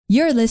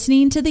You're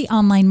listening to the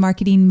Online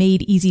Marketing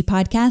Made Easy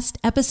podcast,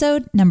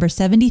 episode number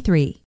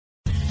 73.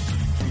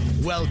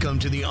 Welcome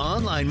to the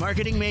Online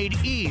Marketing Made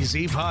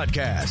Easy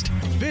podcast.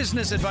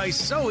 Business advice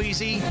so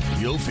easy,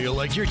 you'll feel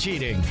like you're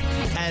cheating.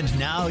 And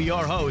now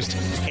your host,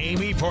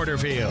 Amy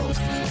Porterfield.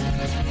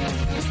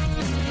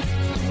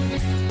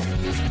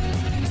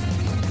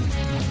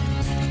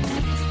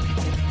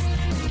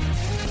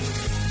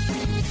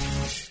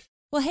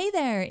 Well, hey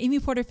there, Amy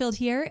Porterfield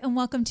here, and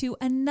welcome to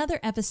another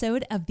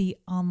episode of the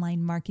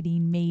Online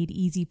Marketing Made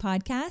Easy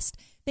podcast.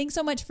 Thanks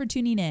so much for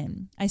tuning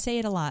in. I say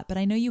it a lot, but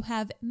I know you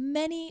have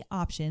many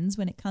options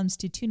when it comes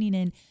to tuning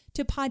in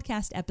to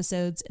podcast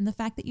episodes, and the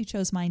fact that you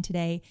chose mine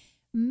today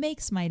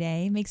makes my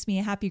day, makes me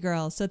a happy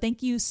girl. So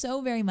thank you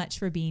so very much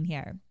for being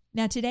here.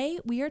 Now, today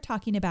we are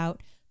talking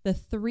about the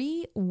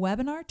 3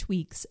 webinar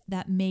tweaks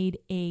that made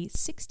a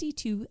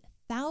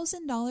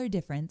 $62,000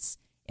 difference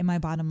in my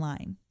bottom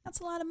line. That's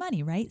a lot of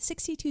money, right?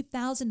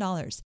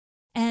 $62,000.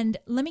 And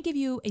let me give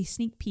you a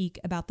sneak peek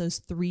about those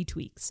 3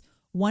 tweaks.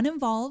 One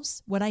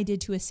involves what I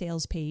did to a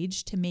sales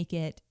page to make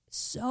it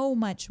so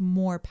much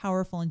more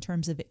powerful in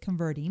terms of it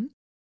converting.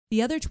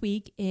 The other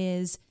tweak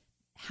is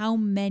how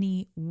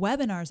many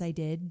webinars I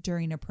did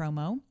during a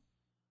promo.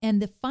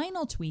 And the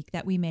final tweak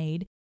that we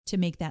made to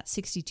make that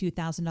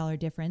 $62,000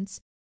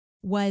 difference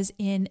was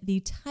in the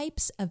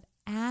types of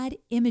ad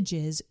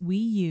images we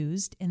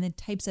used and the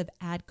types of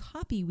ad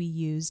copy we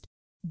used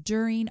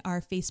during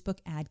our Facebook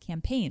ad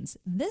campaigns.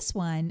 This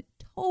one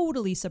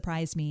totally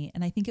surprised me,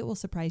 and I think it will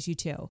surprise you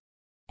too.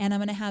 And I'm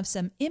going to have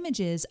some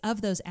images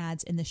of those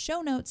ads in the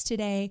show notes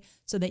today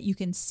so that you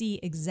can see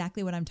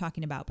exactly what I'm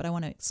talking about. But I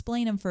want to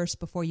explain them first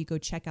before you go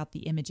check out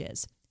the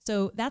images.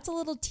 So that's a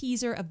little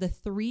teaser of the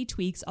 3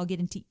 tweaks. I'll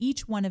get into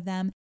each one of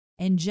them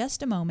in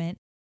just a moment.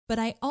 But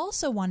I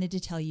also wanted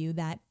to tell you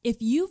that if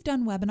you've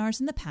done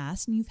webinars in the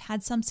past and you've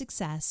had some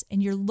success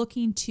and you're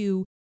looking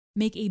to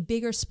make a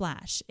bigger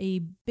splash, a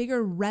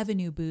bigger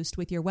revenue boost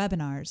with your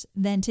webinars,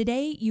 then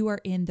today you are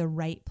in the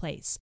right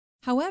place.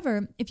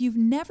 However, if you've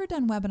never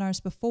done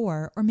webinars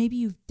before, or maybe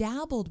you've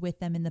dabbled with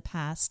them in the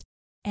past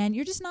and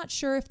you're just not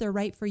sure if they're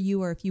right for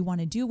you or if you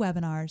want to do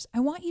webinars, I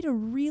want you to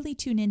really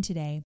tune in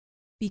today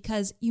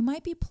because you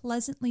might be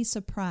pleasantly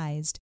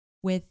surprised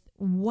with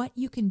what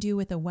you can do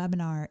with a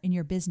webinar in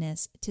your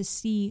business to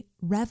see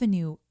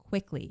revenue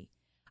quickly.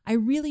 I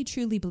really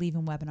truly believe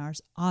in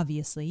webinars,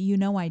 obviously. You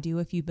know I do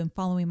if you've been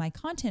following my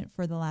content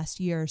for the last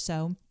year or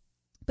so.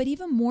 But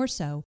even more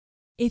so,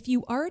 if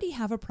you already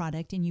have a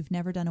product and you've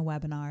never done a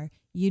webinar,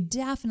 you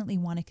definitely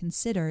want to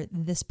consider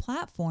this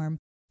platform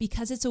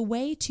because it's a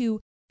way to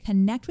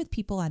connect with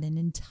people at an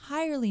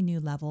entirely new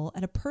level,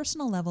 at a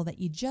personal level that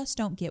you just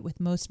don't get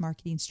with most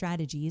marketing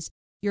strategies.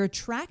 You're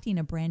attracting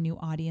a brand new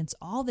audience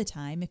all the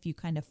time if you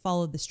kind of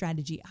follow the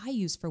strategy I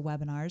use for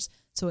webinars,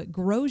 so it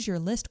grows your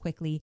list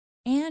quickly,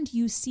 and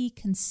you see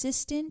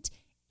consistent,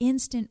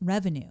 instant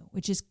revenue,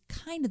 which is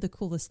kind of the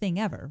coolest thing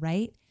ever,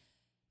 right?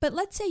 But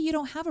let's say you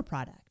don't have a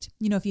product.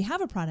 If you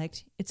have a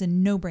product, it's a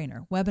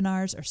no-brainer.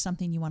 Webinars are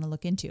something you want to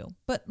look into.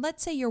 But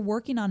let's say you're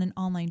working on an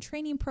online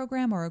training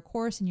program or a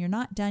course and you're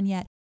not done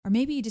yet, or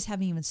maybe you just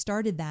haven't even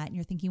started that and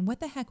you're thinking, what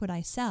the heck would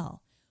I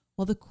sell?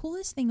 Well, the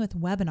coolest thing with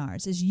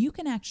webinars is you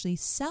can actually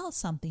sell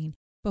something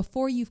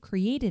before you've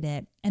created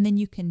it, and then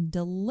you can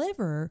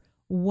deliver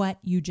what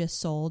you just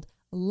sold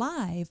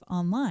live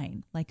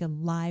online, like a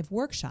live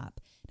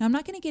workshop. Now, I'm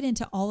not going to get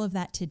into all of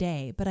that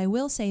today, but I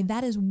will say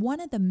that is one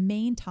of the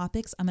main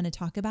topics I'm going to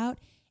talk about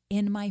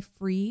in my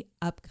free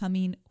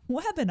upcoming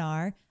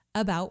webinar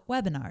about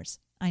webinars.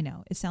 I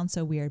know it sounds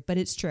so weird, but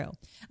it's true.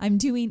 I'm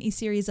doing a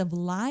series of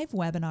live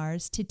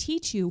webinars to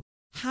teach you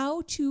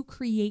how to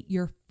create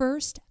your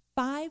first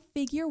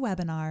 5-figure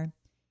webinar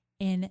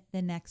in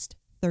the next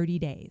 30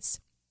 days.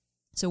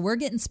 So we're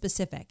getting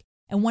specific.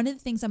 And one of the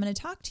things I'm going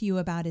to talk to you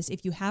about is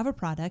if you have a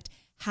product,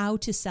 how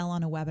to sell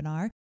on a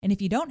webinar. And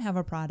if you don't have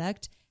a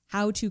product,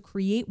 how to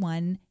create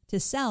one to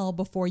sell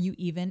before you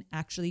even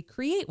actually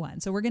create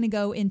one. So we're going to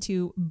go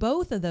into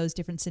both of those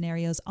different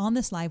scenarios on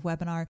this live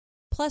webinar.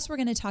 Plus, we're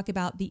going to talk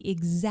about the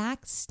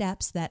exact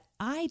steps that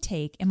I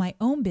take in my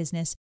own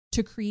business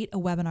to create a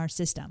webinar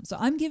system. So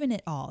I'm giving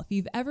it all. If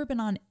you've ever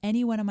been on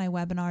any one of my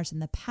webinars in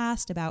the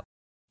past about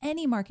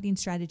any marketing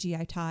strategy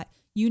I taught,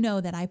 you know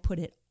that I put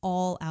it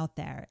all out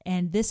there.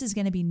 And this is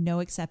going to be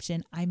no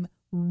exception. I'm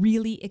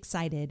really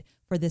excited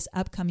for this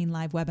upcoming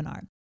live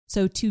webinar.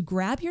 So to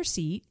grab your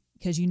seat,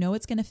 because you know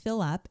it's going to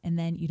fill up and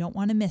then you don't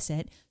want to miss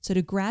it. So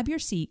to grab your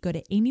seat, go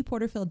to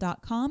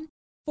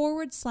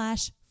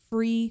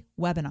amyporterfield.com/free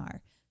webinar.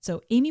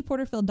 So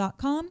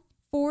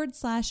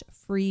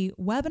amyporterfield.com/free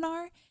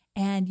webinar.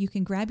 And you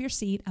can grab your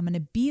seat. I'm going to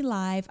be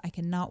live. I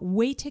cannot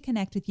wait to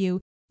connect with you.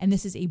 And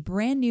this is a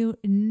brand new,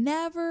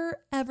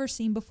 never ever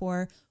seen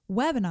before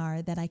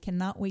webinar that I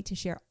cannot wait to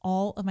share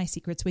all of my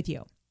secrets with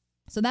you.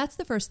 So that's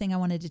the first thing I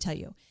wanted to tell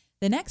you.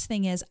 The next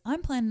thing is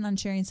I'm planning on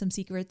sharing some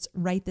secrets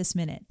right this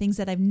minute, things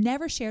that I've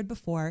never shared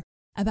before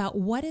about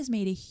what has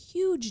made a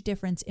huge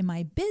difference in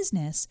my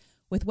business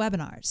with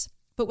webinars.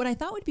 But what I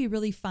thought would be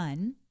really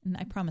fun, and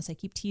I promise I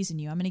keep teasing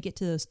you, I'm going to get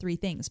to those 3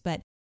 things,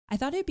 but I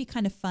thought it'd be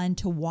kind of fun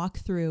to walk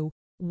through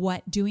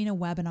what doing a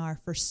webinar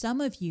for some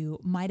of you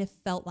might have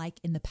felt like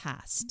in the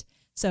past.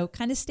 So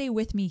kind of stay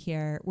with me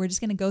here. We're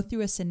just going to go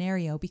through a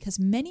scenario because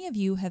many of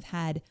you have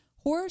had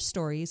horror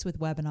stories with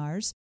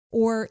webinars,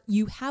 or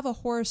you have a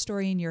horror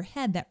story in your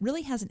head that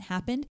really hasn't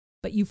happened,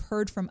 but you've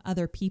heard from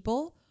other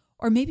people,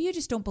 or maybe you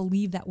just don't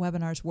believe that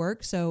webinars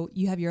work, so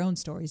you have your own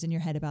stories in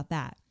your head about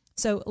that.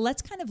 So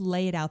let's kind of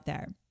lay it out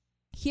there.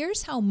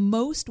 Here's how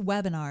most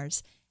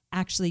webinars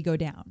actually go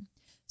down.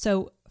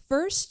 So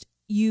first,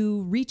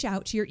 you reach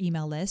out to your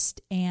email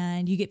list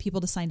and you get people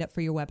to sign up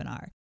for your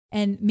webinar.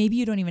 And maybe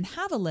you don't even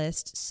have a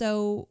list,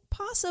 so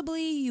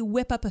possibly you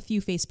whip up a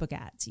few Facebook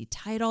ads. You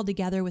tie it all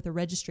together with a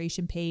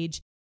registration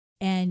page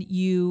and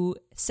you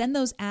send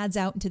those ads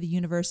out into the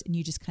universe and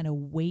you just kind of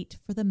wait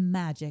for the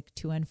magic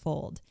to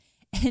unfold.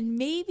 And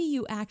maybe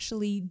you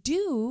actually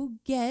do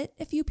get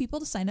a few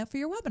people to sign up for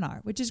your webinar,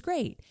 which is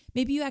great.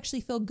 Maybe you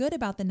actually feel good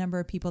about the number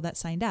of people that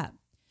signed up.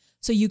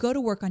 So you go to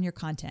work on your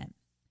content.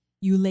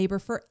 You labor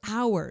for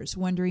hours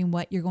wondering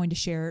what you're going to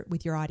share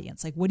with your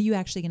audience. Like, what are you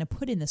actually going to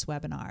put in this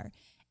webinar?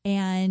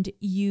 And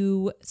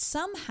you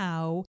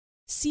somehow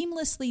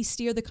seamlessly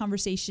steer the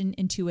conversation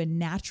into a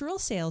natural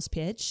sales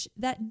pitch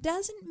that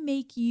doesn't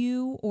make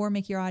you or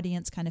make your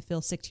audience kind of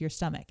feel sick to your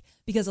stomach.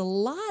 Because a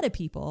lot of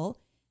people,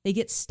 they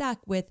get stuck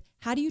with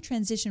how do you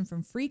transition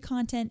from free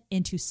content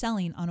into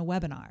selling on a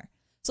webinar?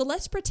 So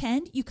let's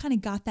pretend you kind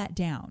of got that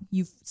down.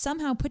 You've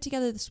somehow put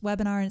together this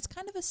webinar and it's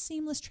kind of a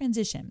seamless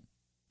transition.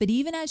 But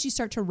even as you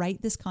start to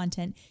write this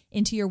content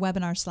into your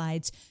webinar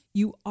slides,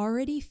 you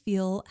already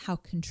feel how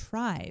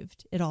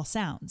contrived it all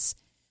sounds.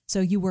 So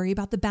you worry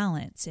about the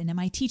balance. And am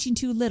I teaching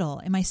too little?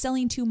 Am I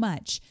selling too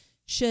much?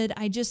 Should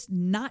I just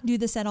not do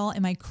this at all?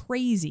 Am I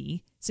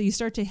crazy? So you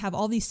start to have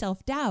all these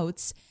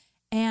self-doubts.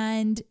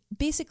 And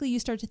basically you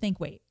start to think,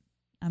 wait,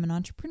 I'm an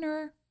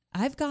entrepreneur.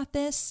 I've got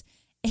this.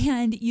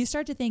 And you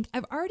start to think,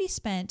 I've already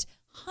spent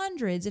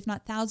hundreds, if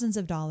not thousands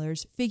of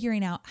dollars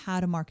figuring out how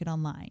to market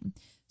online.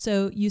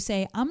 So you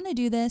say, I'm going to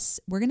do this.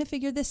 We're going to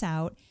figure this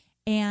out.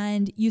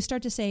 And you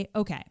start to say,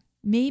 okay,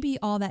 maybe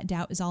all that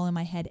doubt is all in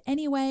my head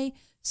anyway.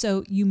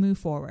 So you move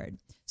forward.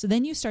 So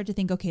then you start to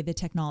think, okay, the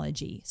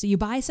technology. So you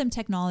buy some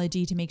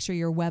technology to make sure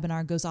your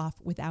webinar goes off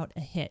without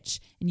a hitch.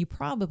 And you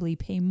probably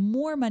pay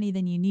more money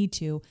than you need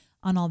to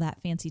on all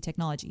that fancy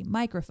technology,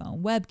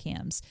 microphone,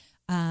 webcams,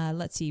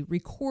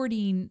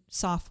 recording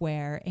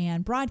software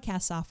and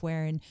broadcast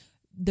software and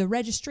the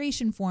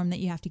registration form that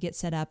you have to get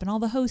set up and all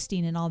the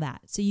hosting and all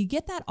that. So you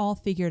get that all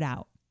figured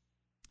out.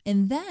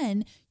 And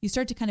then you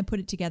start to kind of put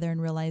it together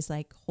and realize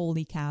like,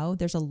 holy cow,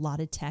 there's a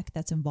lot of tech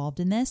that's involved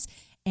in this.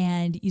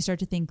 And you start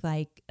to think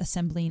like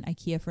assembling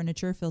IKEA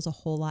furniture feels a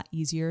whole lot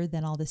easier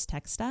than all this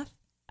tech stuff.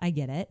 I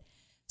get it.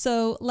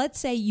 So let's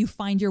say you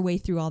find your way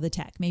through all the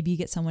tech. Maybe you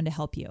get someone to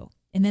help you.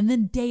 And then the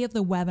day of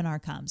the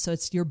webinar comes. So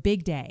it's your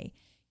big day.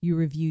 You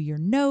review your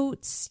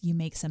notes, you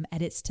make some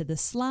edits to the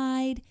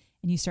slide,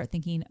 and you start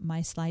thinking,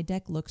 my slide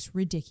deck looks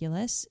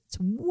ridiculous. It's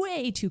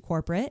way too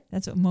corporate.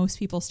 That's what most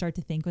people start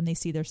to think when they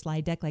see their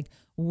slide deck, like,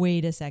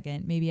 wait a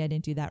second, maybe I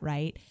didn't do that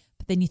right.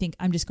 But then you think,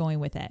 I'm just going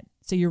with it.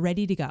 So you're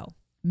ready to go.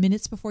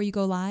 Minutes before you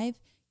go live,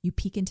 you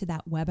peek into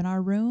that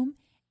webinar room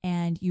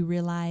and you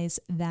realize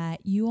that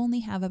you only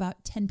have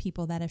about 10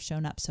 people that have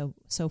shown up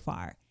so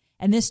far.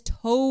 And this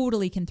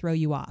totally can throw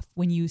you off.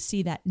 When you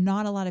see that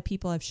not a lot of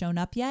people have shown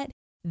up yet,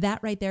 that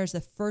right there is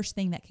the first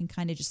thing that can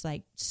kind of just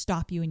like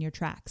stop you in your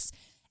tracks.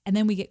 And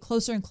then we get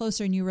closer and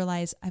closer and you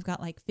realize I've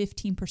got like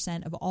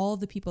 15% of all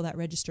the people that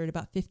registered,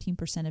 about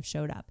 15% have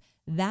showed up.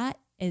 That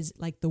is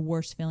like the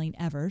worst feeling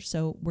ever.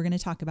 So we're going to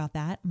talk about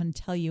that. I'm going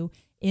to tell you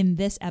in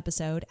this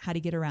episode how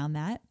to get around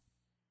that.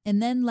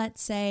 And then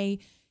let's say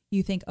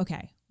you think,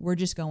 okay, we're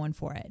just going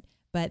for it.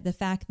 But the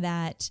fact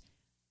that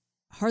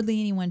hardly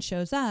anyone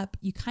shows up,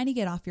 you kind of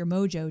get off your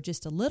mojo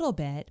just a little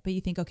bit, but you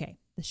think, okay,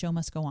 the show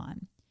must go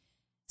on.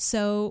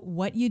 So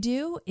what you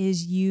do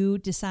is you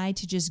decide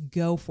to just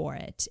go for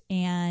it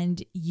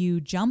and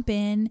you jump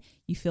in,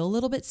 you feel a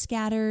little bit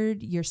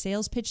scattered, your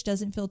sales pitch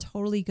doesn't feel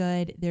totally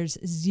good, there's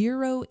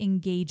zero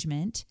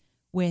engagement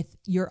with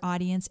your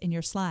audience and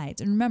your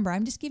slides. And remember,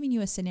 I'm just giving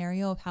you a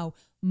scenario of how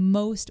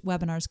most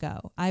webinars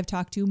go. I've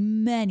talked to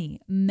many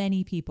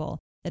people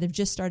that have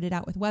just started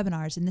out with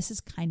webinars, and this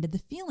is kind of the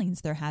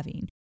feelings they're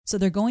having. So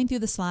they're going through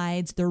the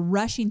slides, they're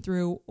rushing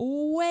through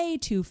way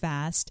too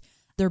fast.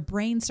 Their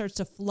brain starts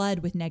to flood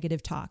with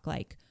negative talk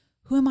like,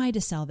 who am I to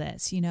sell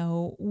this? You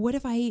know, what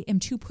if I am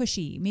too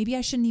pushy? Maybe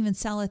I shouldn't even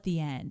sell at the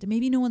end.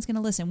 Maybe no one's going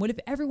to listen. What if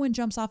everyone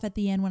jumps off at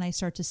the end when I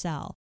start to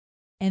sell?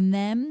 And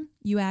then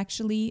you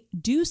actually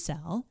do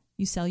sell.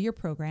 You sell your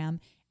program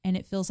and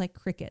it feels like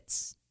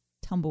crickets,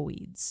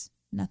 tumbleweeds,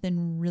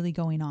 nothing really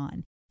going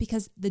on.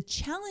 Because the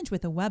challenge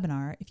with a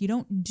webinar, if you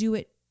don't do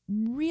it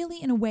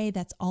really in a way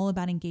that's all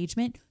about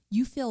engagement,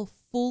 you feel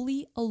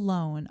fully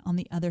alone on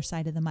the other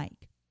side of the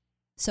mic.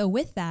 So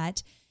with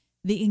that,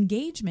 the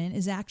engagement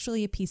is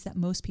actually a piece that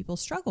most people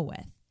struggle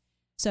with.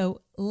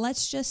 So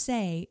let's just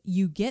say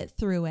you get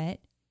through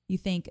it. You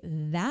think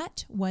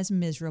that was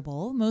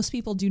miserable. Most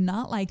people do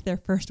not like their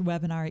first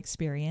webinar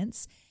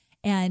experience.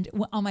 And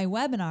on my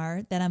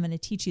webinar that I'm going to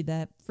teach you,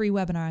 the free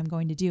webinar I'm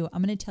going to do,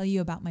 I'm going to tell you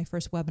about my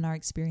first webinar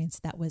experience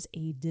that was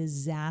a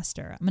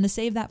disaster. I'm going to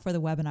save that for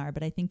the webinar,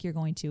 but I think you're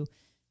going to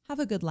have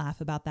a good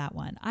laugh about that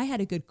one. I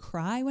had a good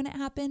cry when it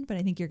happened, but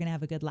I think you're going to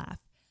have a good laugh.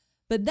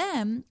 But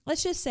then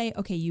let's just say,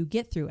 okay, you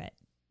get through it.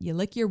 You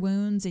lick your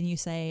wounds and you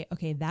say,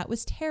 okay, that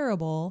was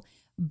terrible,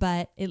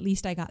 but at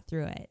least I got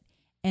through it.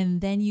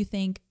 And then you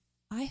think,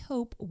 I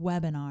hope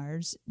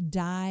webinars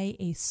die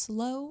a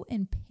slow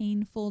and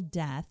painful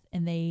death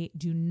and they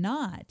do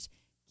not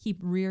keep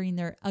rearing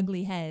their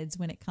ugly heads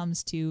when it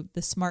comes to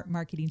the smart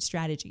marketing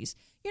strategies.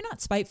 You're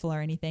not spiteful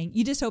or anything.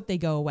 You just hope they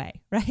go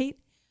away, right?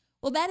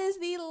 Well, that is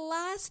the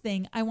last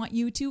thing I want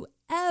you to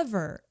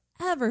ever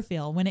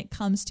feel when it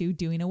comes to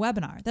doing a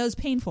webinar. That was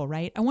painful,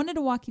 right? I wanted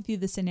to walk you through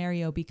the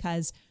scenario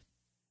because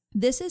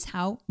this is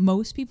how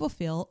most people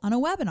feel on a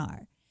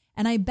webinar.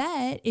 And I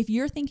bet if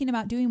you're thinking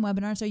about doing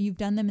webinars or you've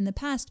done them in the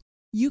past,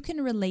 you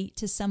can relate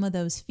to some of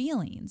those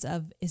feelings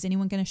of, is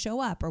anyone going to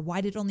show up? Or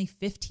why did only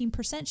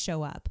 15%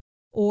 show up?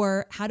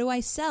 Or how do I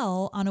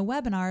sell on a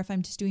webinar if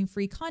I'm just doing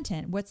free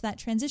content? What's that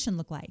transition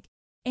look like?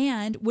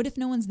 And what if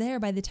no one's there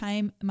by the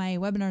time my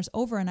webinar's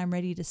over and I'm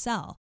ready to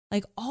sell?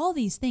 Like all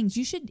these things,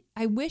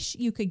 I wish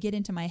you could get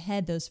into my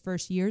head those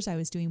first years I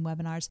was doing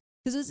webinars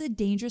because it was a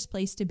dangerous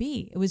place to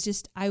be. It was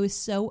just, I was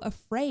so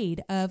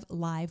afraid of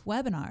live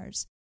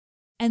webinars.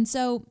 And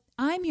so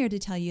I'm here to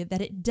tell you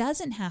that it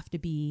doesn't have to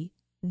be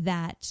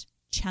that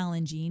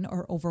challenging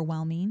or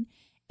overwhelming.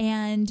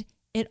 And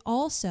it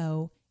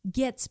also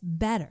gets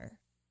better.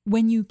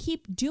 When you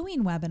keep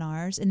doing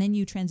webinars and then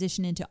you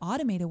transition into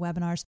automated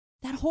webinars,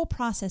 that whole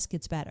process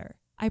gets better.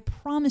 I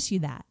promise you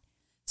that.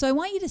 So I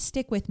want you to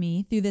stick with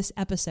me through this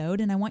episode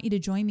and I want you to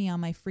join me on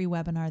my free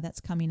webinar that's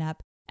coming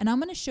up. And I'm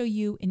going to show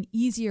you an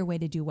easier way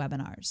to do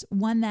webinars,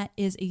 one that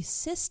is a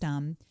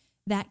system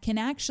that can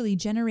actually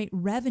generate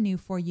revenue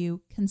for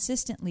you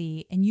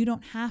consistently. And you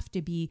don't have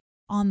to be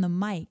on the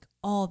mic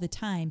all the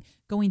time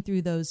going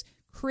through those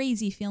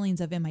crazy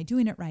feelings of, am I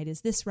doing it right?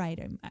 Is this right?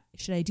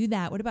 Should I do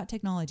that? What about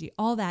technology?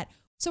 All that.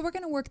 So we're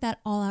going to work that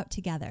all out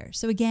together.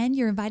 So again,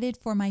 you're invited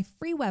for my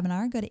free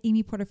webinar. Go to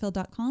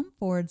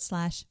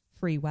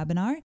amyporterfield.com/free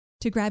webinar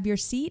to grab your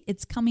seat.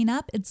 It's coming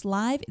up. It's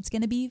live. It's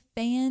going to be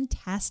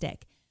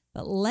fantastic.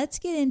 But let's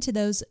get into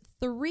those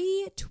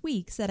 3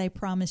 tweaks that I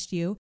promised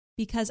you,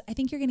 because I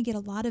think you're going to get a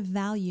lot of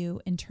value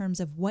in terms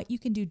of what you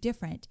can do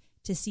different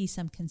to see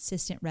some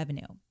consistent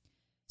revenue.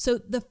 So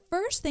the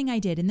first thing I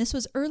did, and this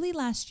was early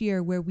last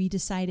year where we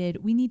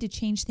decided we need to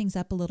change things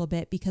up a little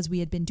bit because we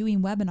had been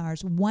doing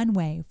webinars one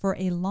way for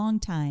a long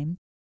time,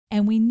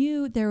 and we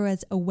knew there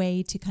was a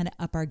way to kind of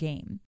up our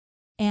game.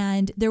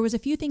 And there was a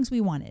few things we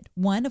wanted.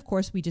 One, of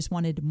course, we just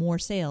wanted more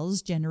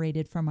sales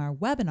generated from our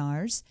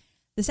webinars.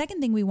 The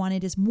second thing we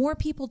wanted is more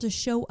people to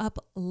show up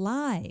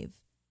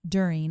live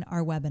during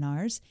our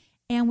webinars.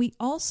 And we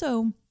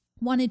also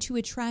wanted to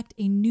attract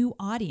a new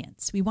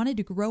audience. We wanted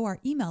to grow our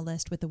email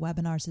list with the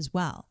webinars as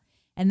well.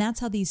 And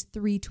that's how these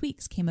 3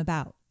 tweaks came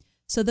about.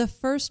 So the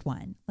first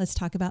one, let's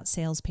talk about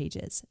sales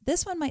pages.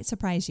 This one might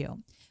surprise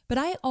you, but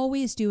I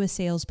always do a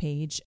sales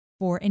page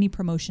for any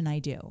promotion I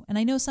do. And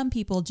I know some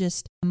people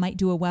just might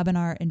do a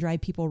webinar and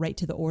drive people right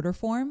to the order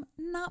form.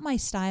 Not my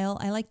style.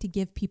 I like to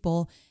give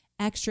people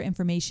extra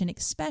information,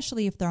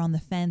 especially if they're on the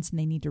fence and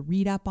they need to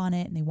read up on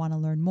it and they want to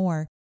learn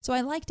more. So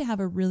I like to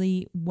have a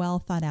really well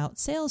thought out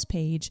sales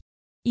page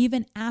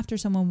even after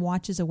someone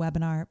watches a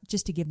webinar,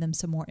 just to give them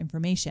some more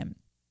information.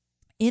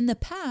 In the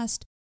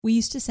past, we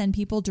used to send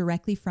people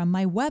directly from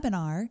my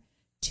webinar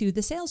to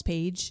the sales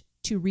page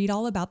to read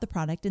all about the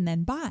product and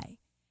then buy.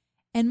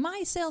 And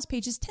my sales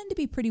pages tend to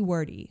be pretty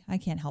wordy. I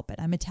can't help it.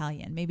 I'm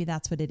Italian. Maybe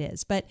that's what it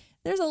is. But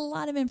there's a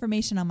lot of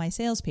information on my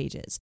sales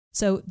pages.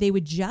 So they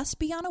would just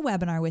be on a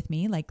webinar with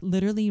me, like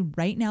literally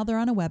right now they're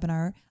on a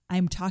webinar.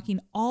 I'm talking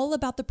all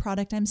about the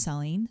product I'm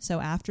selling.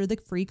 So after the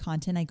free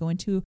content, I go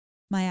into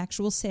my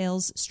actual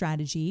sales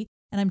strategy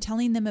and I'm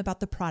telling them about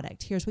the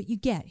product. Here's what you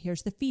get.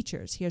 Here's the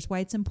features. Here's why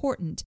it's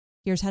important.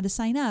 Here's how to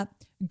sign up.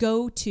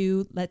 Go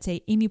to, let's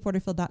say,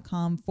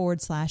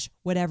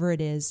 amyporterfield.com/whatever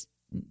it is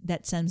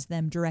that sends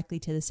them directly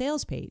to the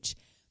sales page.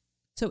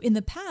 So in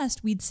the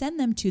past, we'd send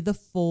them to the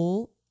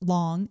full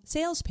long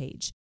sales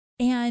page.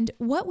 And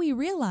what we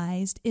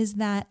realized is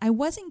that I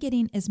wasn't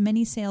getting as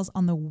many sales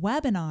on the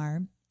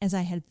webinar as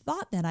I had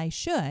thought that I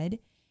should.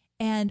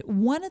 And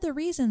one of the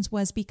reasons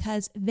was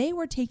because they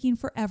were taking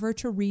forever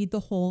to read the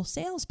whole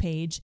sales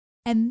page.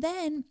 And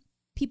then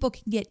people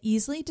can get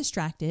easily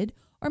distracted,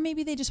 or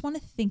maybe they just want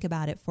to think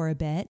about it for a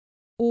bit.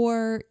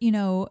 Or,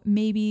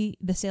 maybe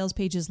the sales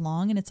page is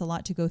long and it's a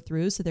lot to go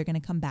through, so they're going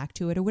to come back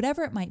to it or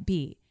whatever it might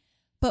be.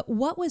 But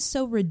what was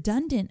so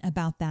redundant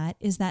about that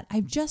is that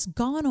I've just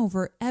gone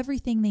over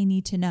everything they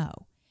need to know.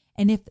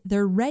 And if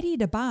they're ready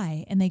to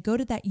buy and they go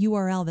to that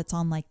URL that's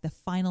on like the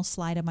final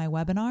slide of my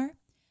webinar,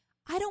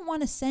 I don't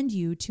want to send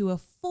you to a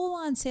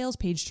full-on sales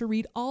page to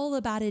read all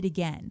about it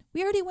again.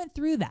 We already went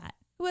through that.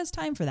 Who has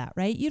time for that,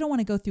 right? You don't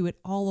want to go through it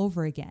all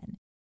over again.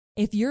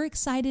 If you're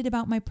excited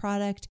about my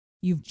product,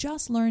 you've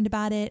just learned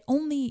about it,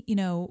 only,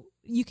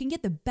 you can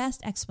get the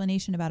best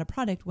explanation about a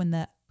product when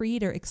the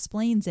creator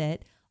explains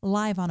it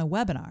live on a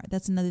webinar.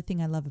 That's another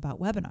thing I love about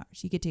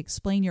webinars. You get to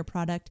explain your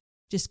product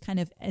just kind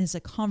of as a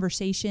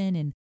conversation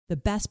and the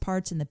best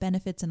parts and the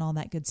benefits and all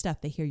that good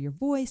stuff. They hear your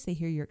voice, they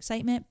hear your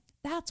excitement.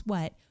 That's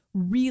what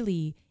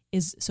really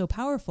is so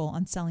powerful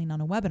on selling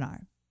on a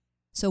webinar.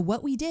 So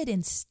what we did,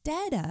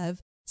 instead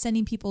of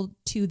sending people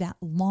to that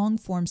long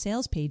form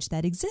sales page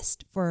that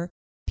exists for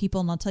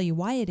people, and I'll tell you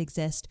why it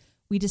exists,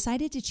 we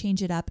decided to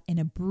change it up and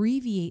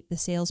abbreviate the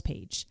sales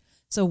page.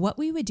 So what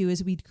we would do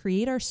is we'd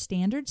create our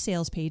standard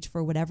sales page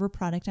for whatever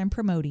product I'm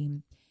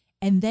promoting,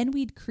 and then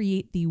we'd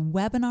create the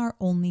webinar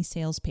only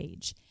sales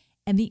page.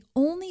 And the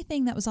only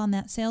thing that was on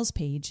that sales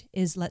page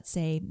is, let's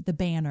say, the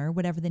banner,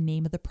 whatever the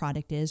name of the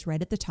product is,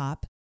 right at the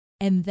top,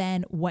 and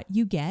then what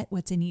you get,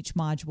 what's in each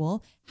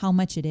module, how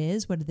much it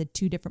is, what are the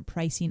 2 different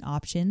pricing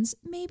options,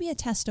 maybe a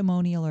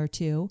testimonial or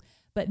 2,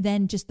 but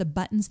then just the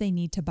buttons they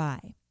need to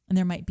buy. And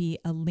there might be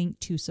a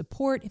link to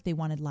support if they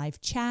wanted live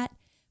chat.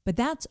 But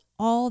that's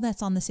all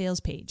that's on the sales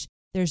page.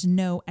 There's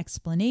no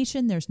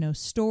explanation. There's no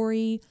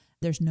story.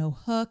 There's no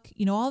hook.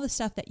 All the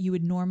stuff that you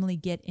would normally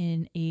get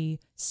in a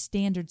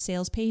standard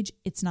sales page,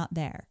 it's not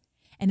there.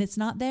 And it's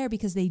not there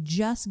because they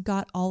just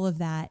got all of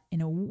that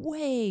in a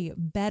way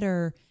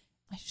better,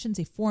 I shouldn't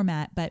say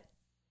format, but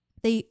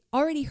they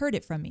already heard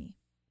it from me.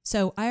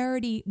 So I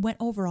already went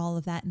over all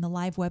of that in the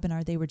live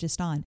webinar they were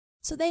just on.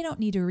 So they don't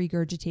need to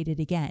regurgitate it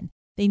again.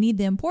 They need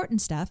the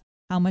important stuff.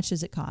 How much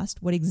does it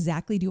cost? What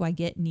exactly do I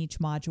get in each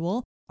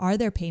module? Are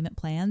there payment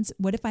plans?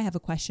 What if I have a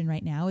question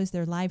right now? Is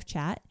there live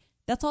chat?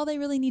 That's all they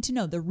really need to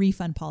know. The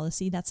refund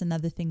policy, that's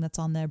another thing that's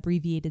on the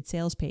abbreviated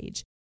sales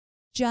page.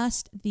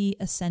 Just the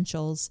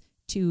essentials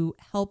to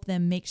help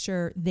them make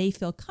sure they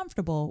feel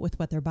comfortable with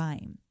what they're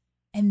buying.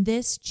 And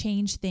this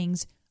changed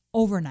things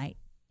overnight.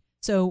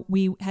 So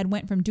we had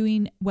went from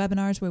doing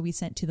webinars where we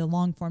sent to the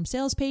long form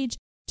sales page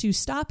to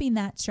stopping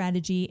that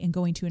strategy and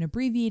going to an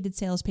abbreviated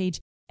sales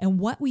page. And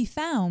what we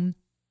found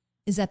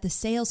is that the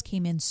sales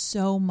came in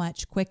so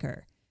much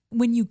quicker.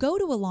 When you go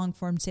to a long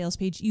form sales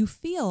page, you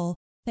feel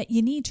that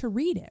you need to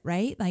read it,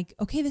 right? Like,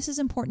 okay, this is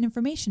important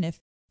information.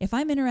 If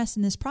I'm interested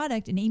in this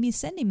product and Amy's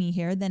sending me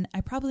here, then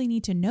I probably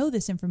need to know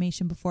this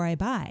information before I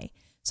buy.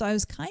 So I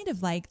was kind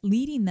of like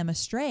leading them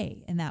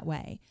astray in that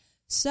way.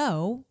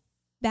 So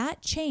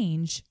that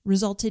change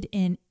resulted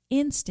in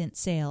instant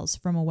sales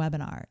from a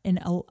webinar and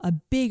a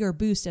bigger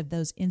boost of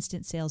those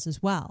instant sales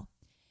as well.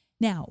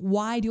 Now,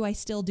 why do I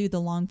still do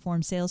the long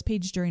form sales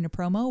page during a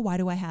promo? Why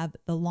do I have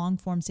the long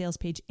form sales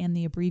page and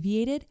the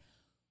abbreviated?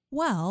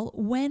 Well,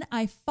 when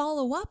I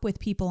follow up with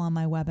people on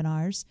my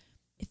webinars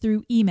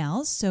through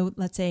emails, so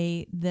let's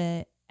say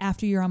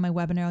after you're on my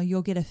webinar,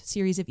 you'll get a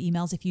series of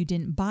emails if you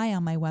didn't buy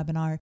on my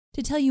webinar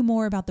to tell you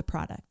more about the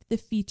product, the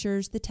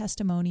features, the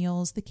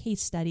testimonials, the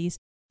case studies.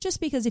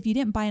 Just because if you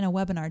didn't buy in a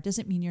webinar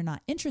doesn't mean you're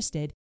not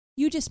interested.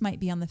 You just might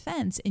be on the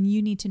fence and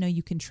you need to know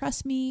you can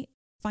trust me,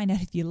 find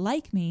out if you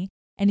like me,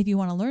 and if you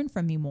want to learn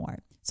from me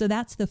more. So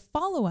that's the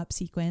follow-up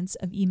sequence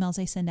of emails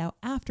I send out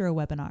after a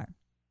webinar.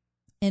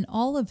 And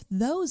all of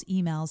those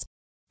emails,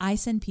 I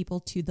send people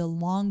to the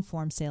long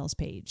form sales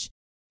page,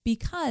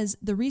 because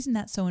the reason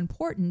that's so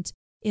important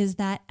is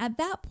that at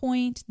that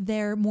point,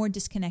 they're more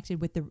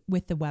disconnected with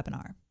the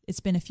webinar.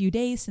 It's been a few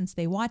days since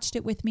they watched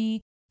it with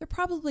me. They're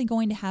probably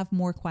going to have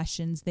more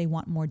questions. They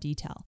want more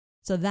detail.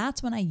 So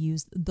that's when I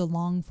use the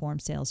long form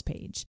sales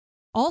page.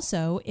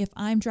 Also, if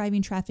I'm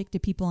driving traffic to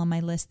people on my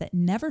list that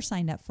never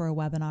signed up for a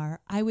webinar,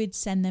 I would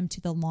send them to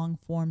the long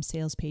form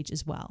sales page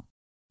as well.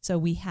 So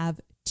we have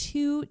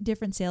 2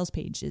 different sales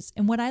pages.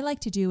 And what I like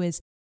to do is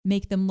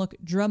make them look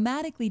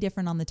dramatically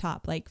different on the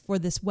top. Like for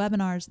this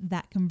Webinars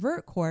That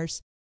Convert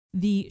course,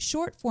 the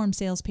short form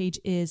sales page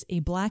is a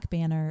black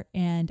banner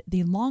and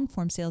the long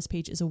form sales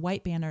page is a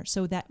white banner,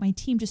 so that my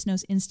team just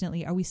knows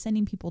instantly, are we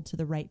sending people to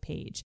the right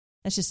page?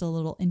 That's just a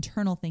little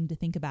internal thing to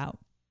think about.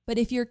 But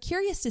if you're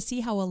curious to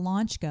see how a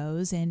launch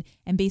goes and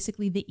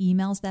basically the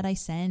emails that I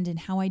send and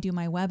how I do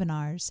my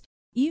webinars,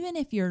 even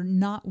if you're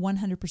not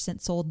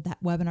 100% sold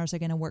that webinars are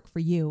going to work for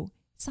you,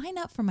 sign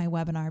up for my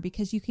webinar,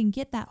 because you can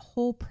get that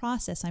whole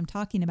process I'm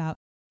talking about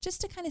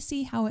just to kind of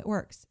see how it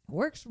works. It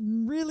works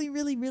really,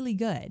 really, really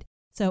good.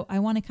 So I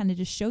want to kind of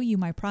just show you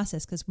my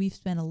process, because we've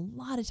spent a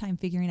lot of time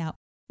figuring out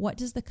what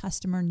does the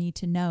customer need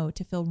to know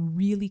to feel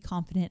really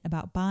confident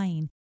about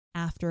buying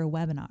after a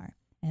webinar.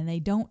 And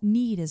they don't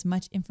need as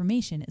much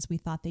information as we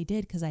thought they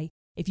did, because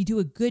if you do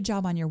a good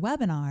job on your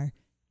webinar,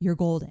 you're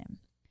golden.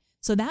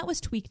 So that was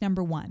tweak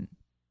number 1.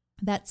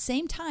 That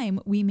same time,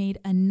 we made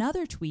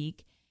another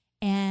tweak,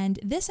 and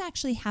this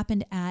actually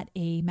happened at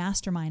a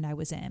mastermind I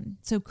was in.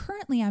 So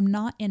currently I'm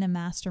not in a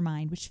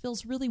mastermind, which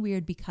feels really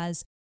weird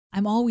because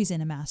I'm always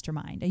in a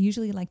mastermind. I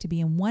usually like to be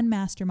in one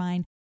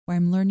mastermind where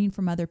I'm learning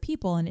from other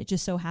people, and it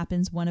just so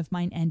happens one of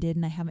mine ended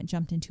and I haven't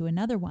jumped into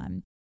another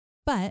one.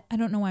 But I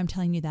don't know why I'm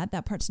telling you that.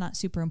 That part's not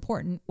super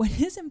important. What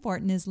is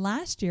important is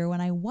last year when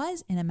I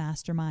was in a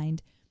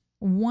mastermind,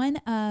 one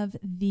of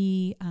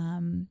my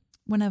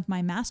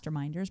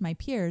masterminders, my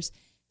peers,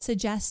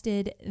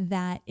 suggested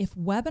that if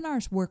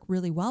webinars work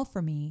really well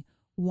for me,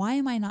 why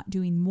am I not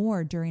doing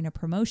more during a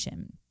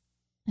promotion?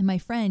 And my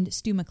friend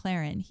Stu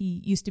McLaren,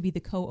 he used to be the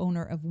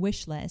co-owner of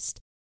Wishlist.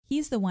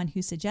 He's the one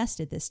who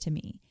suggested this to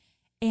me.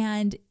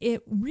 And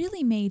it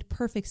really made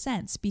perfect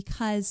sense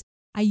because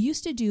I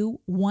used to do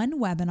one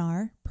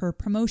webinar per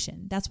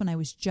promotion. That's when I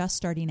was just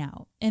starting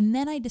out. And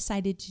then I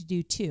decided to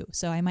do two.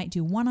 So I might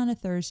do one on a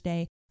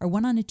Thursday or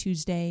one on a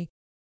Tuesday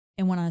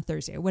and one on a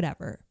Thursday or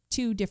whatever,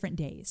 2 different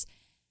days.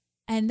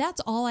 And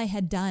that's all I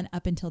had done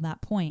up until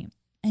that point.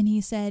 And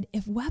he said,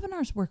 if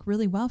webinars work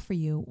really well for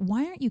you,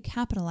 why aren't you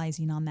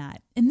capitalizing on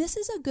that? And this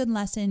is a good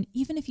lesson,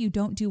 even if you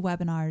don't do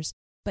webinars,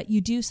 but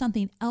you do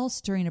something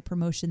else during a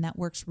promotion that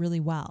works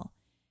really well.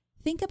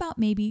 Think about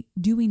maybe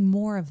doing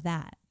more of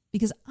that,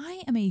 because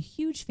I am a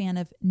huge fan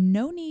of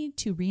no need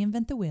to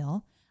reinvent the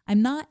wheel.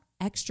 I'm not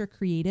extra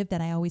creative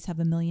that I always have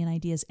a million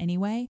ideas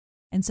anyway.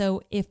 And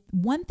so if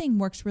one thing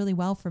works really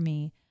well for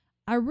me,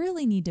 I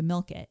really need to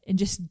milk it and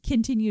just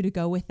continue to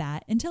go with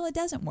that until it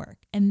doesn't work.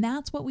 And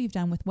that's what we've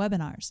done with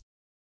webinars.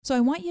 So I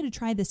want you to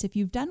try this. If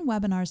you've done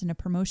webinars in a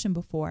promotion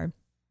before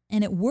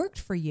and it worked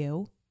for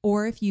you,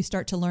 or if you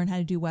start to learn how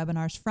to do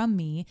webinars from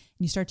me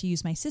and you start to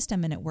use my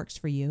system and it works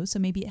for you, so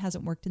maybe it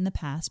hasn't worked in the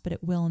past, but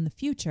it will in the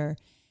future.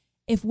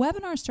 If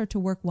webinars start to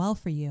work well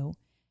for you,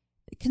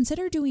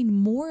 consider doing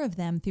more of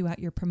them throughout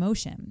your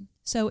promotion.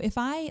 So if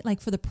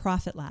like for the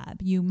Profit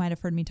Lab, you might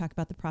have heard me talk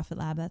about the Profit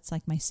Lab. That's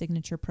like my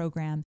signature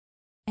program.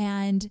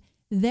 And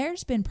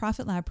there's been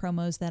Profit Lab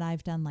promos that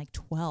I've done like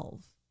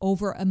 12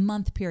 over a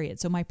month period.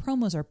 So my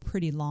promos are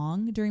pretty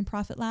long during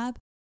Profit Lab,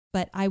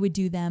 but I would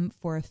do them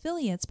for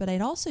affiliates, but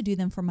I'd also do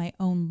them for my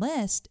own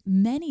list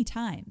many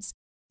times.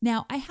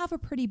 Now, I have a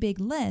pretty big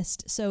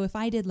list. So if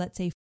I did, let's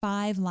say,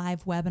 5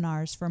 live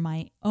webinars for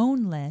my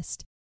own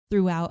list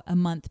throughout a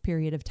month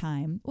period of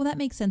time, well, that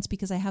makes sense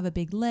because I have a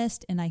big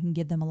list and I can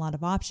give them a lot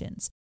of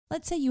options.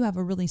 Let's say you have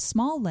a really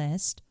small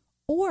list,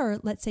 or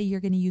let's say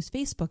you're going to use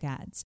Facebook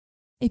ads.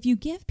 If you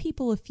give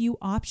people a few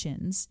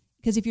options,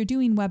 because if you're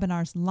doing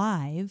webinars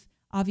live,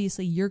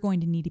 obviously you're going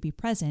to need to be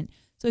present.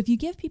 So if you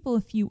give people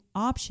a few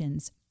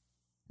options,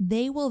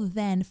 they will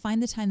then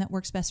find the time that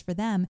works best for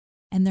them,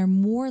 and they're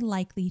more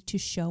likely to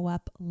show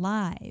up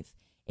live.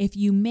 If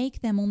you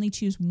make them only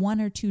choose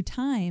 1 or 2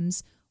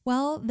 times,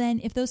 well, then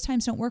if those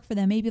times don't work for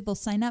them, maybe they'll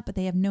sign up, but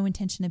they have no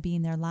intention of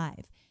being there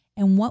live.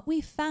 And what we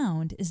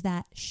found is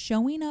that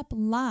showing up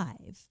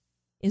live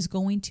is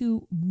going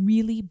to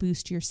really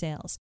boost your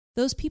sales.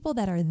 Those people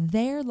that are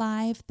there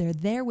live, they're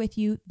there with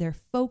you, they're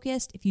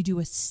focused. If you do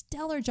a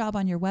stellar job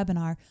on your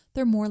webinar,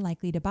 they're more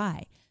likely to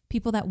buy.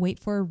 People that wait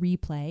for a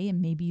replay,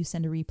 and maybe you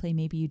send a replay,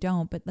 maybe you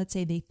don't, but let's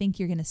say they think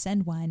you're going to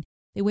send one,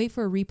 they wait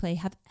for a replay,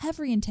 have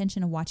every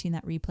intention of watching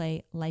that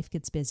replay, life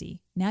gets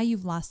busy. Now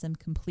you've lost them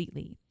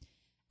completely.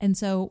 And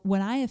so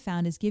what I have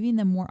found is giving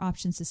them more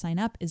options to sign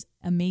up is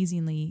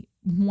amazingly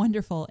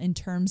wonderful in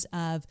terms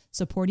of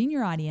supporting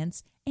your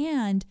audience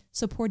and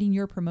supporting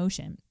your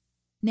promotion.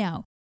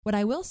 Now, what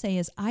I will say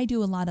is I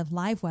do a lot of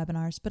live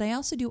webinars, but I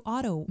also do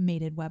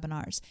automated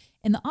webinars.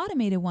 And the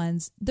automated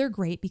ones, they're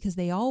great because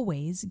they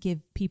always give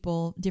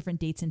people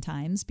different dates and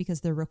times because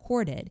they're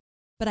recorded.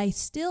 But I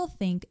still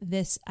think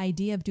this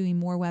idea of doing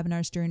more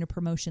webinars during a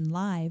promotion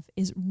live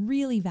is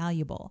really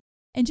valuable.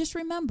 And just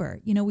remember,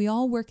 we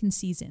all work in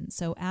seasons.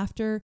 So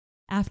after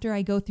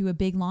I go through a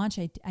big launch,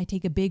 I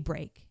take a big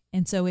break.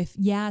 And so it's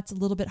a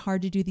little bit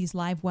hard to do these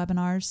live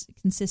webinars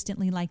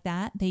consistently like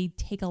that. They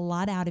take a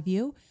lot out of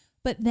you.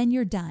 But then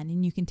you're done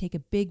and you can take a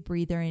big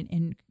breather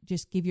and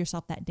just give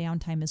yourself that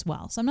downtime as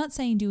well. So I'm not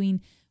saying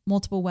doing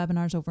multiple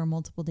webinars over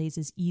multiple days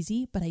is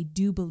easy, but I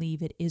do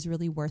believe it is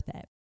really worth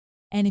it.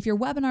 And if your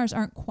webinars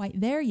aren't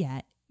quite there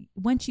yet,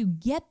 once you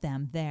get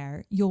them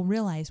there, you'll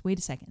realize, wait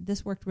a second,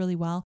 this worked really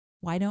well.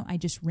 Why don't I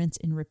just rinse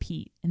and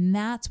repeat? And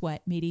that's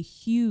what made a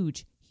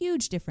huge,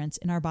 huge difference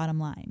in our bottom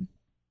line.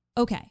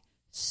 Okay,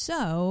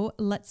 so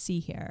let's see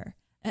here.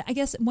 I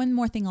guess one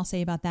more thing I'll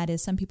say about that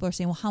is some people are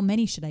saying, well, how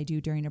many should I do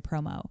during a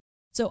promo?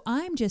 So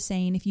I'm just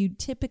saying if you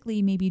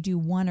typically maybe do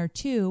 1 or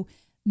 2,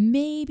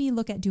 maybe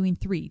look at doing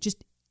 3.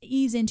 Just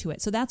ease into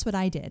it. So that's what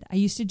I did. I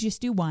used to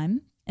just do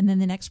 1, and then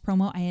the next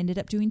promo I ended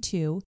up doing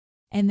 2,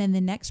 and then the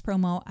next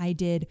promo I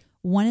did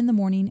 1 in the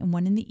morning and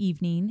 1 in the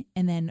evening,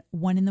 and then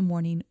 1 in the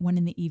morning, 1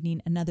 in the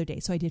evening another day.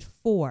 So I did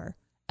 4,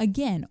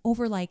 again,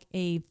 over like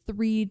a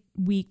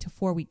 3-week to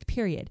 4-week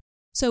period.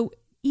 So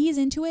ease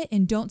into it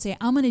and don't say,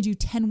 I'm going to do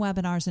 10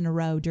 webinars in a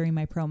row during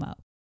my promo.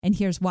 And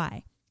here's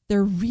why.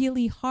 They're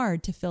really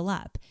hard to fill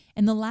up.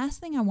 And the last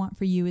thing I want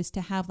for you is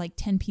to have like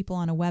 10 people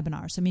on a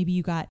webinar. So maybe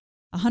you got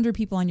 100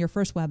 people on your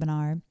first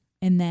webinar,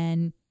 and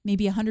then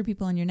maybe 100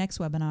 people on your next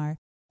webinar,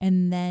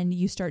 and then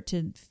you start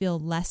to feel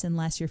less and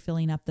less you're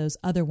filling up those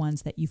other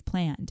ones that you've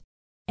planned.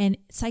 And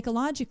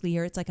psychologically,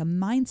 or it's like a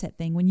mindset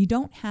thing, when you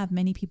don't have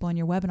many people on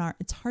your webinar,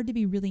 it's hard to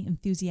be really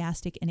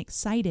enthusiastic and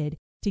excited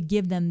to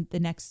give them the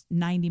next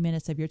 90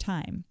 minutes of your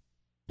time.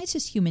 It's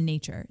just human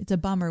nature. It's a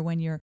bummer when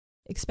you're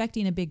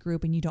expecting a big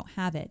group and you don't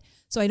have it.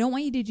 So I don't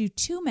want you to do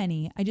too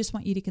many. I just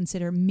want you to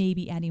consider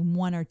maybe adding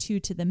 1 or 2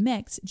 to the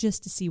mix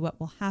just to see what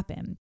will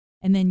happen.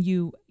 And then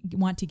you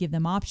want to give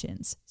them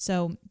options.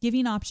 So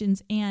giving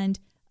options and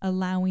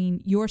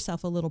allowing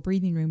yourself a little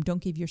breathing room.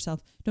 Don't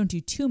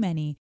do too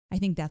many. I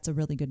think that's a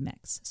really good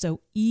mix.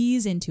 So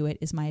ease into it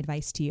is my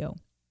advice to you.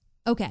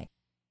 Okay,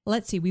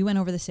 let's see. We went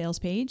over the sales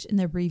page and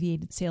the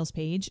abbreviated sales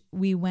page.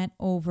 We went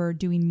over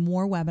doing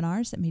more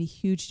webinars that made a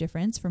huge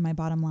difference for my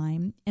bottom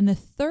line. And the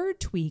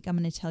third tweak I'm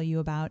going to tell you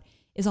about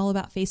is all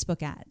about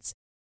Facebook ads.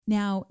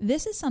 Now,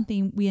 this is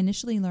something we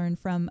initially learned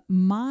from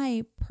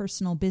my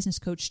personal business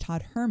coach,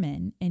 Todd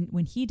Herman, and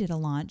when he did a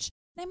launch.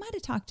 And I might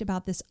have talked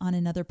about this on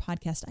another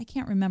podcast. I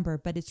can't remember,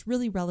 but it's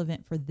really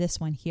relevant for this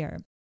one here.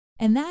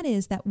 And that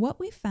is that what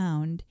we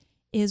found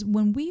is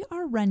when we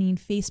are running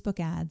Facebook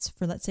ads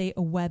for, let's say,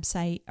 a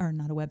webinar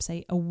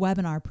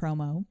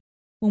promo,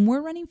 when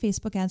we're running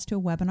Facebook ads to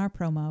a webinar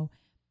promo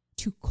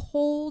to a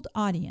cold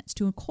audience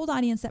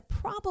that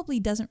probably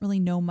doesn't really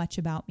know much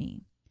about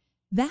me,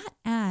 that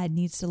ad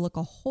needs to look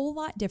a whole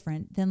lot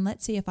different than,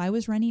 let's say, if I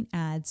was running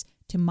ads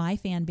to my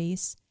fan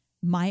base,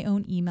 my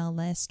own email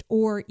list,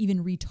 or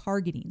even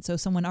retargeting. So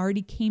someone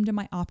already came to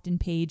my opt-in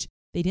page,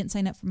 they didn't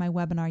sign up for my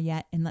webinar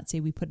yet, and let's say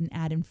we put an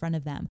ad in front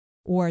of them.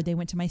 Or they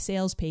went to my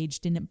sales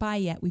page, didn't buy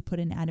yet, we put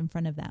an ad in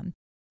front of them.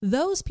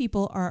 Those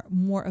people are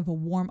more of a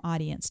warm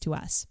audience to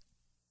us.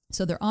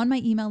 So they're on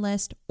my email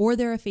list, or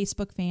they're a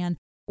Facebook fan,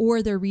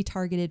 or they're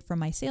retargeted from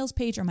my sales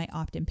page or my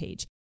opt-in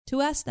page.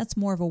 To us, that's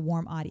more of a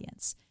warm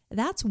audience.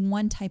 That's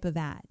one type of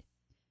ad.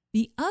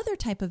 The other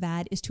type of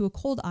ad is to a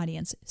cold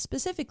audience,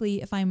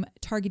 specifically if I'm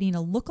targeting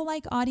a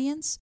lookalike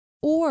audience,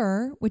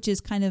 or which is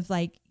kind of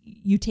like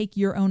you take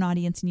your own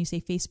audience and you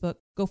say, Facebook,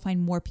 go find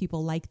more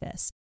people like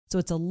this. So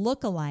it's a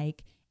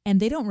lookalike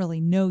and they don't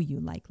really know you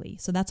likely.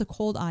 So that's a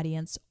cold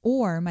audience.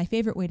 Or my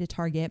favorite way to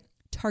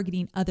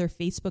targeting other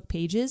Facebook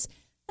pages,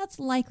 that's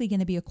likely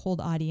going to be a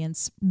cold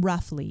audience,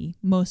 roughly.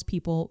 Most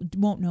people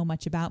won't know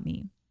much about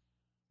me.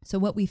 So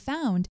what we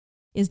found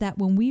is that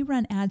when we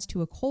run ads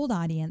to a cold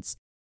audience,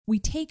 we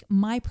take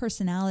my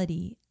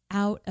personality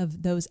out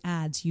of those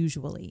ads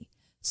usually.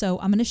 So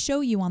I'm going to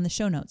show you on the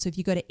show notes. So if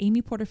you go to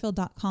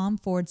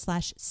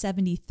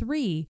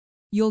amyporterfield.com/73,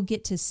 you'll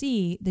get to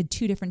see the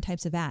two different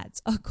types of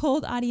ads, a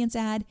cold audience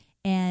ad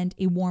and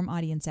a warm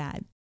audience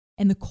ad.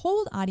 And the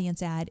cold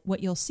audience ad,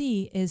 what you'll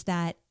see is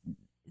that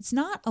it's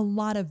not a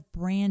lot of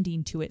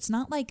branding to it. It's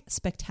not like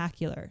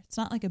spectacular. It's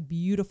not like a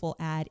beautiful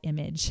ad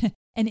image.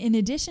 And in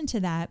addition to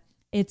that,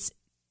 it's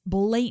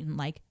blatant,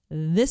 like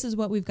this is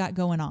what we've got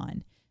going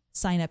on.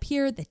 Sign up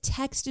here. The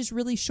text is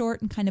really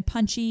short and kind of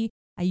punchy.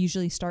 I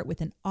usually start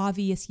with an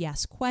obvious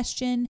yes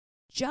question,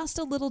 just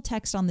a little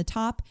text on the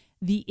top.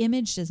 The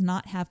image does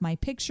not have my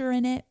picture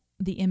in it.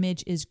 The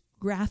image is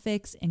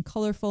graphics and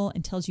colorful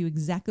and tells you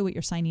exactly what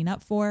you're signing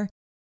up for.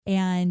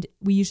 And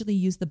we usually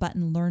use the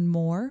button Learn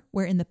More,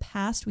 where in the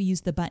past we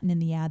used the button in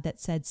the ad that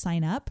said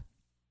Sign Up.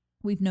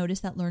 We've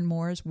noticed that Learn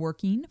More is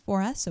working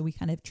for us, so we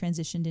kind of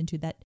transitioned into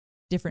that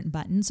different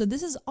button. So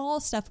this is all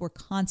stuff we're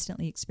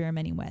constantly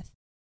experimenting with.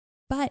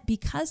 But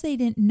because they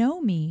didn't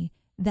know me,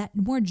 that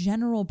more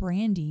general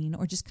branding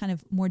or just kind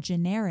of more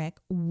generic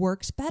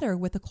works better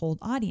with a cold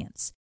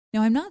audience.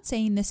 Now, I'm not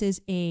saying this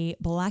is a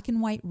black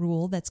and white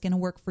rule that's going to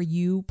work for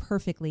you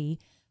perfectly.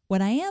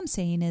 What I am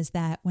saying is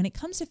that when it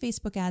comes to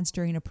Facebook ads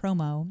during a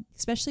promo,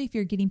 especially if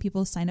you're getting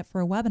people to sign up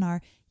for a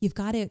webinar, you've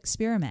got to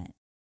experiment.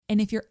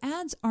 And if your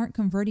ads aren't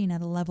converting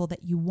at a level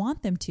that you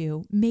want them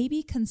to,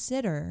 maybe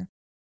consider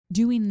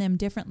doing them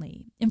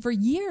differently. And for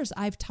years,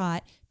 I've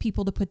taught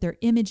people to put their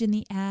image in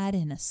the ad,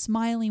 and a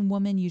smiling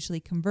woman usually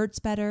converts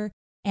better.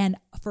 And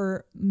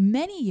for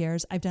many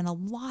years, I've done a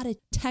lot of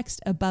text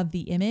above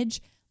the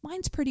image.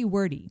 Mine's pretty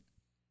wordy.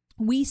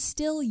 We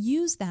still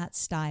use that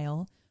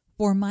style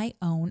for my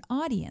own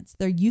audience.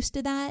 They're used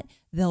to that.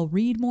 They'll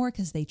read more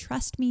because they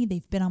trust me.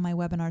 They've been on my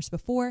webinars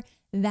before.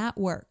 That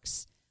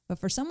works. But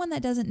for someone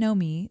that doesn't know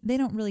me, they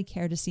don't really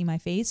care to see my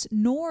face,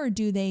 nor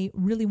do they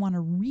really want to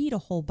read a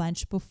whole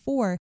bunch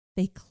before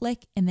they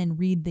click and then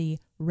read the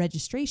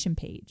registration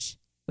page,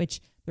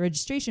 which the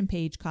registration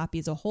page copy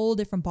is a whole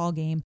different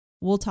ballgame.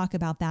 We'll talk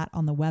about that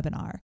on the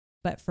webinar.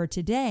 But for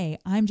today,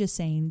 I'm just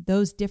saying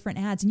those different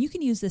ads, and you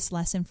can use this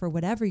lesson for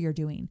whatever you're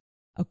doing.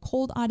 A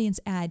cold audience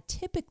ad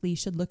typically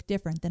should look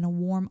different than a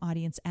warm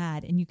audience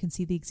ad, and you can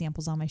see the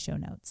examples on my show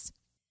notes.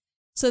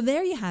 So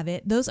there you have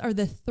it. Those are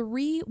the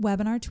 3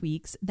 webinar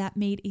tweaks that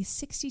made a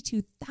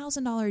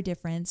 $62,000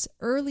 difference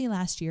early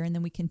last year, and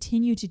then we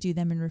continue to do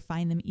them and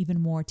refine them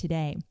even more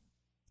today.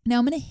 Now,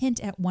 I'm going to hint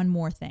at one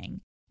more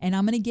thing, and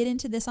I'm going to get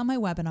into this on my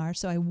webinar,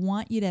 so I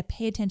want you to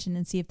pay attention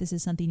and see if this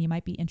is something you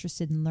might be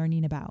interested in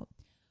learning about.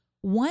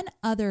 One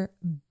other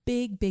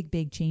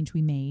big change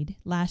we made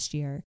last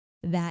year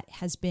that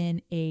has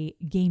been a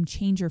game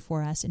changer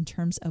for us in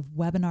terms of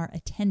webinar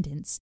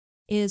attendance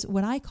is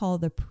what I call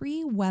the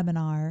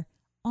pre-webinar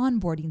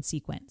onboarding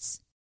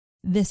sequence.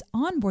 This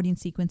onboarding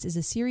sequence is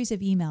a series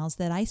of emails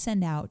that I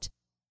send out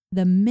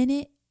the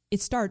minute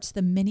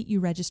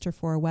you register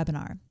for a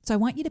webinar. So I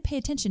want you to pay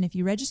attention. If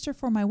you register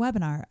for my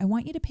webinar, I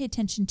want you to pay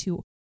attention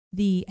to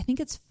I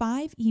think it's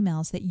 5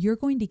 emails that you're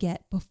going to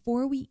get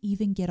before we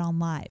even get on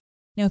live.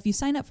 Now, if you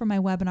sign up for my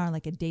webinar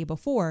like a day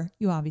before,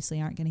 you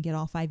obviously aren't going to get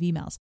all 5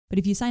 emails. But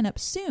if you sign up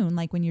soon,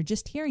 like when you're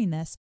just hearing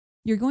this,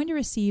 you're going to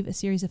receive a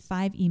series of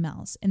 5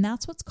 emails. And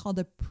that's what's called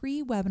a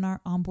pre-webinar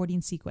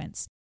onboarding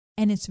sequence.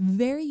 And it's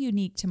very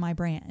unique to my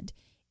brand.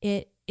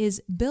 It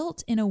is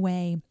built in a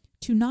way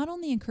to not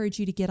only encourage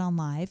you to get on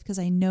live, because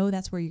I know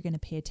that's where you're going to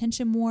pay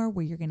attention more,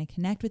 where you're going to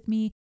connect with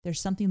me.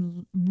 There's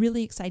something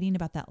really exciting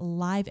about that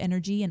live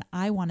energy, and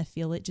I want to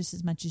feel it just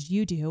as much as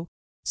you do.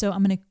 So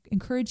I'm going to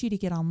encourage you to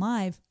get on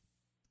live.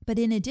 But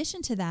in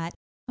addition to that,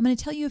 I'm going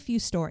to tell you a few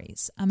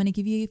stories. I'm going to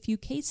give you a few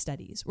case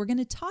studies. We're going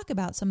to talk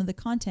about some of the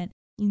content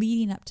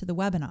leading up to the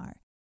webinar.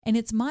 And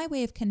it's my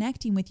way of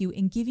connecting with you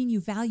and giving you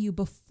value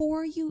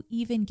before you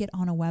even get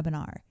on a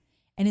webinar.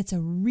 And it's a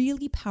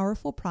really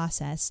powerful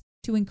process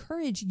to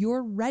encourage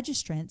your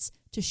registrants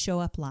to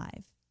show up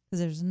live. Because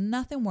there's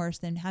nothing worse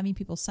than having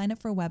people sign up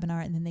for a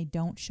webinar and then they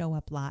don't show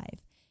up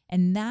live.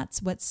 And that's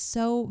what's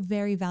so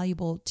very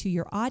valuable to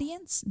your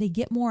audience. They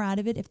get more out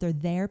of it if they're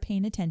there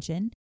paying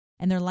attention,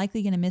 and they're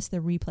likely going to miss the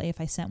replay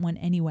if I sent one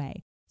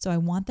anyway. So I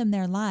want them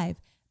there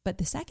live. But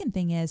the second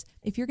thing is,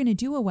 if you're going to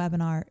do a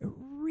webinar, it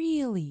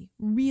really,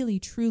 really,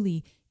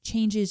 truly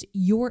changes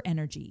your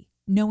energy,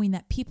 knowing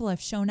that people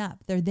have shown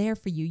up. They're there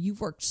for you.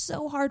 You've worked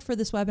so hard for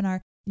this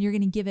webinar, and you're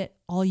going to give it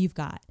all you've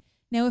got.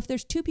 Now, if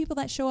there's 2 people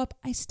that show up,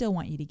 I still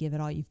want you to give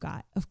it all you've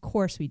got. Of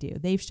course we do.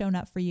 They've shown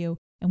up for you,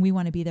 and we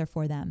want to be there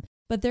for them.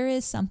 But there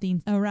is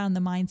something around the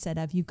mindset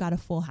of you've got a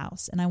full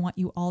house, and I want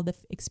you all to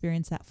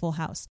experience that full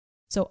house.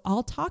 So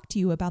I'll talk to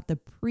you about the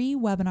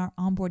pre-webinar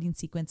onboarding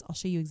sequence. I'll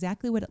show you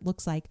exactly what it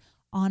looks like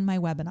on my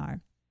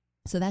webinar.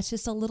 So that's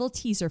just a little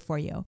teaser for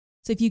you.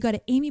 So if you go to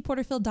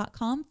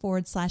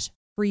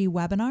amyporterfield.com/free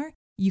webinar,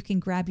 you can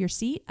grab your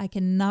seat. I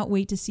cannot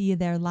wait to see you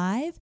there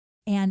live.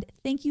 And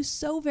thank you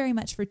so very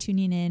much for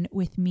tuning in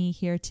with me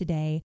here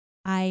today.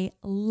 I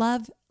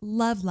love,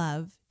 love,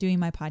 love doing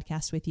my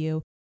podcast with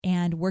you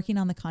and working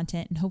on the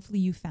content, and hopefully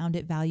you found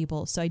it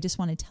valuable. So I just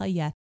want to tell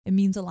you, it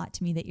means a lot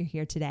to me that you're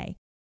here today.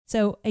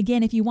 So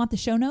again, if you want the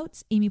show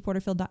notes,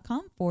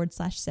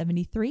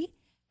 amyporterfield.com/73.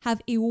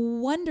 Have a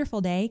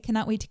wonderful day.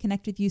 Cannot wait to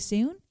connect with you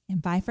soon,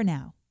 and bye for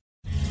now.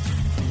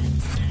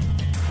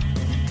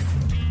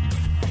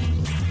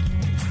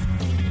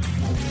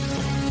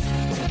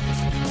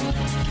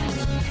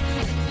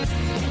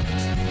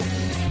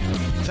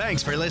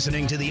 Thanks for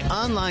listening to the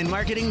Online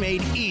Marketing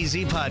Made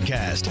Easy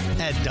podcast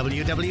at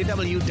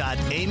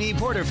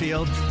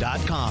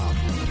www.amyporterfield.com.